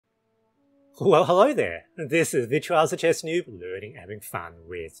Well, hello there. This is Virtual the Chess Noob, learning and having fun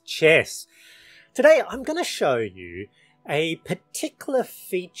with chess. Today I'm going to show you a particular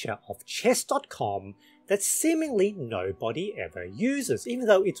feature of chess.com that seemingly nobody ever uses, even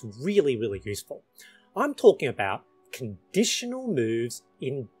though it's really useful. I'm talking about conditional moves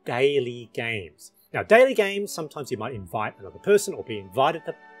in daily games. Now, daily games, sometimes you might invite another person or be invited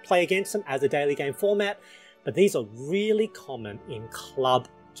to play against them as a daily game format, but these are really common in club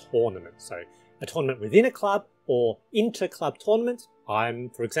tournaments. So a tournament within a club or inter-club tournaments. I'm,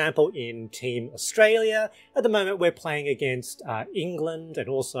 for example, in Team Australia. At the moment, we're playing against England and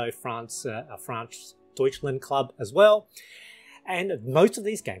also France, a France Deutschland club as well. And most of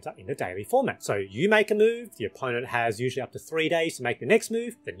these games are in a daily format. So you make a move, the opponent has usually up to 3 days to make the next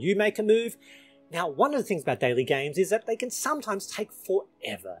move, then you make a move. Now, one of the things about daily games is that they can sometimes take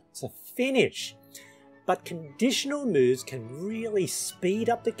forever to finish. But conditional moves can really speed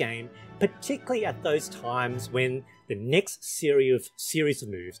up the game, particularly at those times when the next series of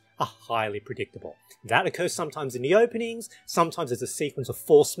moves are highly predictable. That occurs sometimes in the openings, sometimes as a sequence of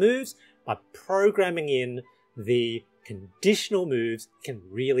forced moves, but programming in the conditional moves can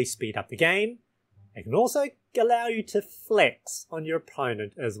really speed up the game. It can also allow you to flex on your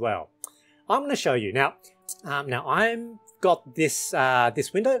opponent as well. I'm going to show you now. I've got this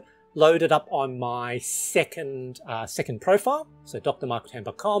window loaded up on my second profile, so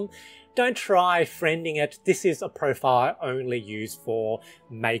drmichaeltam.com. Don't try friending it. This is a profile I only use for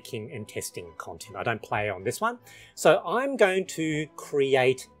making and testing content. I don't play on this one. So I'm going to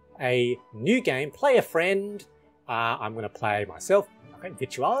create a new game, play a friend. I'm going to play myself, okay,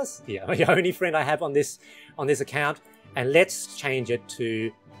 Virtualis, the only friend I have on this account, and let's change it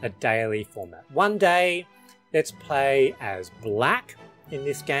to a daily format. One day, let's play as black in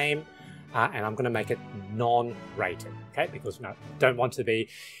this game, and I'm going to make it non-rated, okay? Because I don't want to be,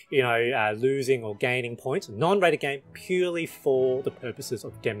 losing or gaining points. Non-rated game purely for the purposes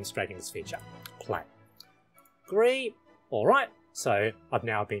of demonstrating this feature. Play. Agree. All right. So I've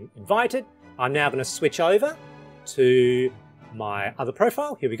now been invited. I'm now going to switch over to my other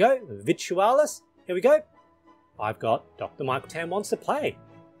profile. Here we go. Virtualis. Here we go. I've got Dr. Michael Tam wants to play.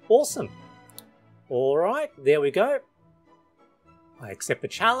 Awesome. All right. There we go. I accept the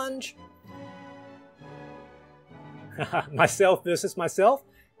challenge. Myself versus myself.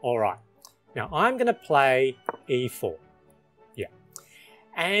 All right. Now I'm going to play e4. Yeah.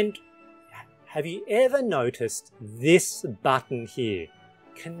 And have you ever noticed this button here?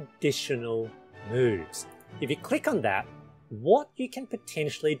 Conditional moves. If you click on that, what you can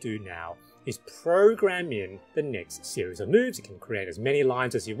potentially do now is program in the next series of moves. You can create as many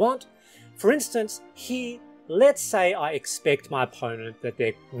lines as you want. For instance, here, let's say I expect my opponent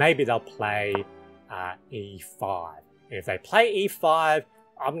that maybe they'll play e5. And if they play e5,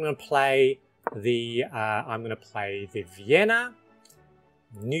 I'm going to play the Vienna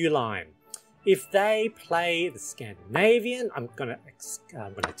new line. If they play the Scandinavian, I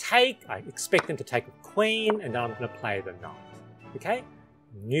expect them to take the queen, and then I'm going to play the knight. Okay,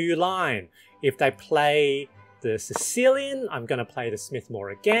 new line. If they play the Sicilian, I'm going to play the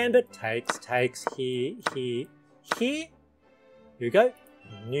Smith-Morra Gambit. Takes, here. Here we go.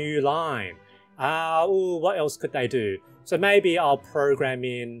 New line. What else could they do? So maybe I'll program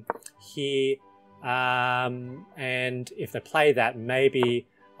in here, and if they play that, maybe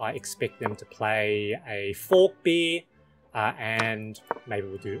I expect them to play a fork beer, and maybe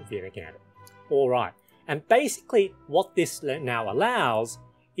we'll do Vienna Gambit. All right. And basically what this now allows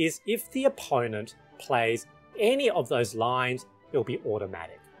is if the opponent plays any of those lines, it'll be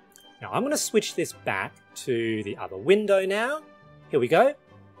automatic. Now I'm going to switch this back to the other window now. Here we go.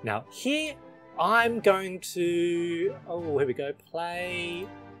 Now here I'm going to, here we go, play.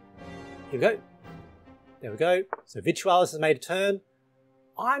 Here we go. There we go. So Virtualis has made a turn.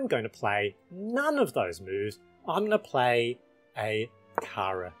 I'm going to play none of those moves. I'm going to play a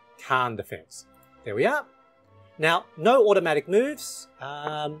Caro-Kann defense. There we are. Now, no automatic moves.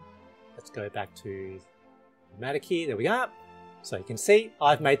 Let's go back to automatic here. There we are. So you can see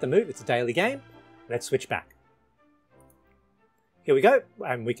I've made the move. It's a daily game. Let's switch back. Here we go.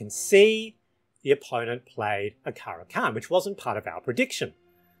 And we can see the opponent played a Caro-Kann, which wasn't part of our prediction.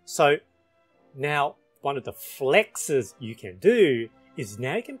 So now one of the flexes you can do is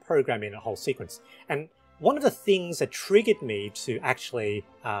now you can program in a whole sequence. And one of the things that triggered me to actually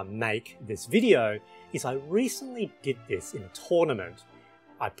make this video is I recently did this in a tournament.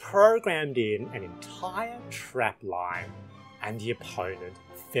 I programmed in an entire trap line and the opponent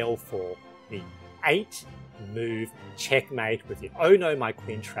fell for the 8-move checkmate with the oh no, my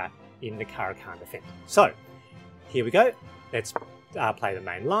queen trap in the Caro-Kann defense. So here we go. Let's play the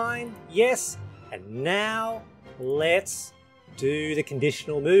main line. Yes. And now let's do the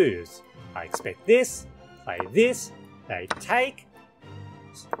conditional moves. I expect this, play this, they take.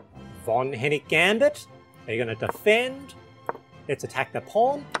 Von Hennig Gambit, they're going to defend. Let's attack the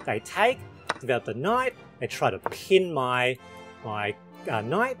pawn, they take, develop the knight, they try to pin my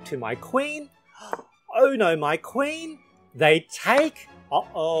knight to my queen. Oh no, my queen, they take.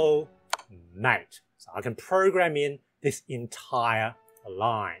 Uh-oh, mate. So I can program in this entire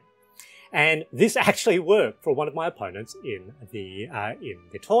line. And this actually worked for one of my opponents in the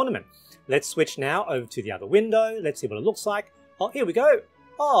tournament. Let's switch now over to the other window. Let's see what it looks like. Oh, here we go.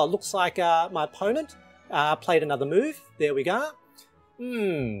 Oh, looks like my opponent played another move. There we go.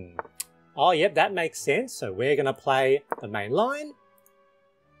 Oh, yep, that makes sense. So we're going to play the main line.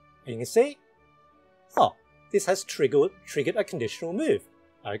 And you can see, oh, this has triggered a conditional move.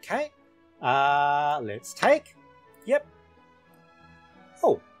 Okay. Let's take. Yep.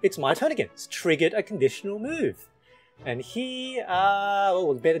 Oh, it's my turn again. It's triggered a conditional move. And here, oh,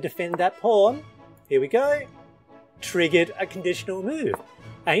 we'll better defend that pawn. Here we go. Triggered a conditional move.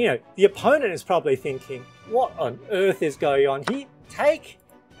 And, you know, the opponent is probably thinking, what on earth is going on here? Take.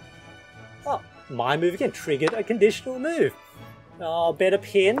 Oh, my move again. Triggered a conditional move. Oh, better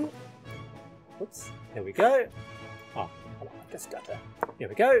pin. Whoops. There we go. Oh, hold on. I just got to. Here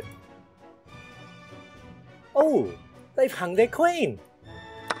we go. Oh, they've hung their queen.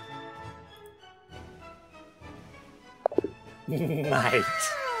 Mate,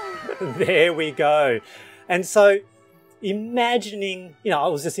 there we go. And so imagining, you know, I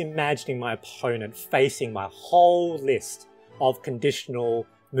was just imagining my opponent facing my whole list of conditional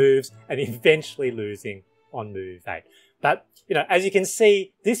moves and eventually losing on move 8. But, you know, as you can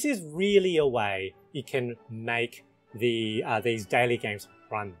see, this is really a way you can make these daily games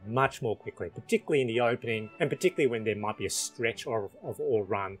run much more quickly, particularly in the opening and particularly when there might be a stretch or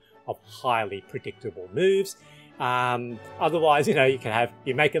run of highly predictable moves. Otherwise, you know,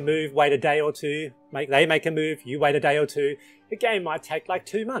 you make a move, wait a day or two, they make a move, you wait a day or two. The game might take like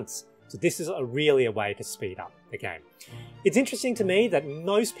 2 months. So this is really a way to speed up the game. It's interesting to me that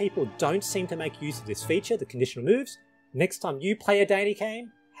most people don't seem to make use of this feature, the conditional moves. Next time you play a daily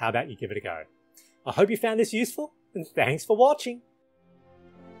game, how about you give it a go? I hope you found this useful, and thanks for watching.